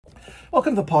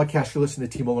Welcome to the podcast. You're listening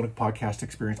to Team Olenek Podcast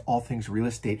Experience, all things real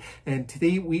estate. And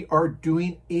today we are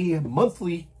doing a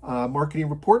monthly marketing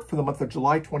report for the month of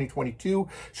July 2022.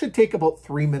 Should take about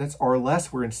 3 minutes or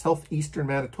less. We're in southeastern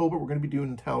Manitoba. We're going to be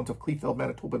doing the towns of Kleefeld,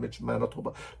 Manitoba, Mitchell,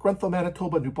 Manitoba, Grenfell,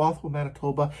 Manitoba, New Bothwell,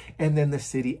 Manitoba, and then the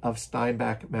city of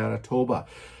Steinbach, Manitoba.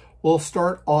 We'll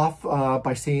start off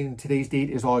by saying today's date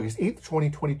is August 8th,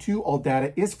 2022. All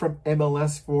data is from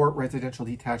MLS for residential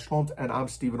detached homes, and I'm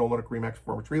Stephen Olenek, RE/MAX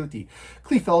Performance Realty.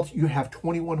 Kleefeld, you have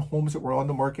 21 homes that were on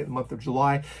the market in the month of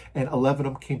July, and 11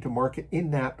 of them came to market in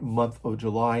that month of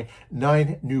July.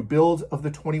 9 new builds of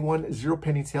the 21, 0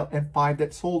 pending sale, and 5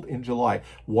 that sold in July.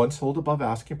 1 sold above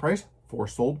asking price, 4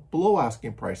 sold below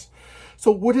asking price. So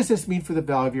what does this mean for the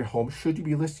value of your home? Should you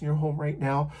be listing your home right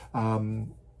now?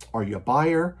 Are you a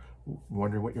buyer?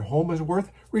 Wondering what your home is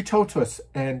worth? Reach out to us,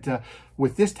 and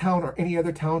with this town or any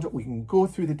other towns, we can go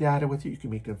through the data with you. You can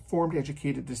make informed,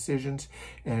 educated decisions,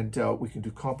 and we can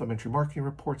do complimentary marketing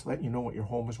reports, let you know what your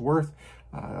home is worth.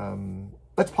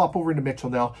 Let's pop over into Mitchell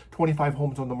now. 25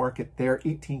 homes on the market there.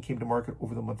 18 came to market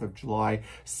over the month of July.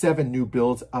 7 new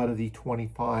builds out of the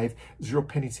 25. 0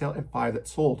 pending sale and 5 that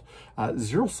sold.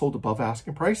 0 sold above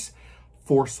asking price.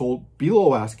 4 sold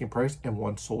below asking price, and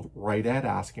 1 sold right at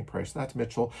asking price. That's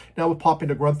Mitchell. Now we'll pop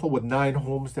into Grenfell with 9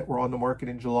 homes that were on the market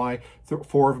in July.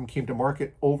 4 of them came to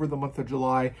market over the month of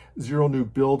July. 0 new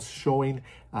builds showing,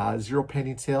 0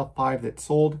 pending sale, 5 that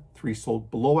sold, 3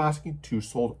 sold below asking, 2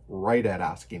 sold right at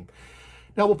asking.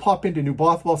 Now we'll pop into New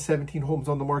Bothwell, 17 homes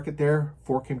on the market there.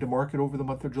 4 came to market over the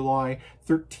month of July.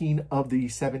 13 of the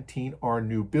 17 are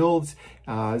new builds,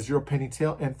 0 pending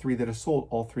sale, and 3 that have sold.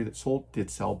 All 3 that sold did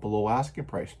sell below asking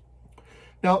price.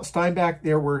 Now, Steinbach,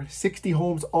 there were 60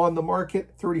 homes on the market.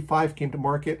 35 came to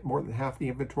market, more than half the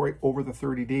inventory over the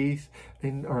 30 days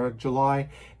in July.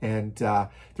 And there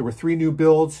were 3 new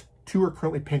builds. 2 are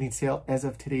currently pending sale as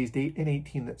of today's date, and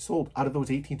 18 that sold. Out of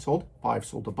those 18 sold, 5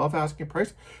 sold above asking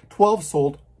price, 12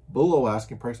 sold below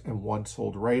asking price, and 1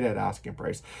 sold right at asking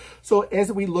price. So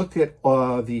as we looked at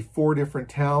the 4 different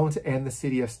towns and the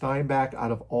city of Steinbach,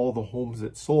 out of all the homes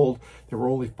that sold, there were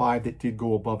only 5 that did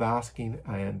go above asking,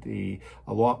 and a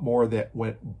lot more that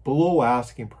went below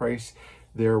asking price.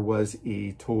 There was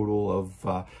a total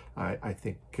of, I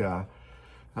think,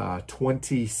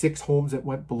 26 homes that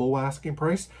went below asking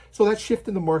price. So that shift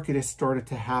in the market has started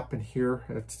to happen here.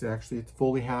 It's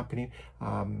fully happening.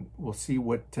 We'll see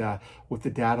what the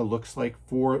data looks like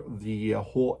for the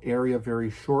whole area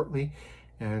very shortly.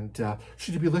 And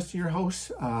should you be listing your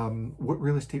house? What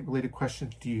real estate related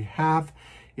questions do you have?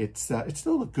 It's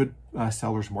still a good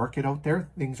seller's market out there.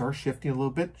 Things are shifting a little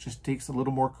bit. Just takes a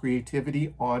little more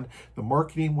creativity on the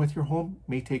marketing with your home.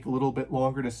 May take a little bit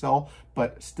longer to sell,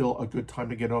 but still a good time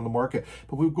to get on the market.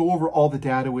 But we'll go over all the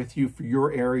data with you for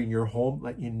your area and your home,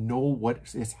 let you know what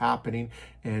is happening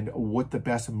and what the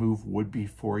best move would be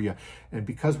for you. And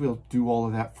because we'll do all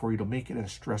of that for you, it'll make it a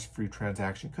stress-free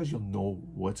transaction because you'll know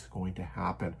what's going to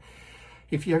happen.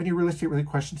 If you have any real estate related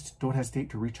questions, don't hesitate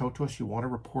to reach out to us. You want a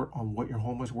report on what your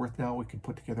home is worth now, we can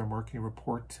put together a marketing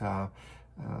report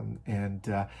and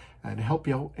help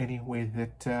you out any way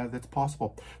that's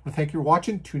possible. Well, thank you for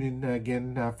watching. Tune in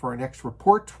again for our next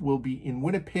report. We'll be in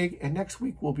Winnipeg, and next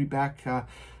week we'll be back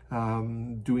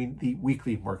doing the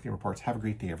weekly marketing reports. Have a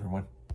great day, everyone.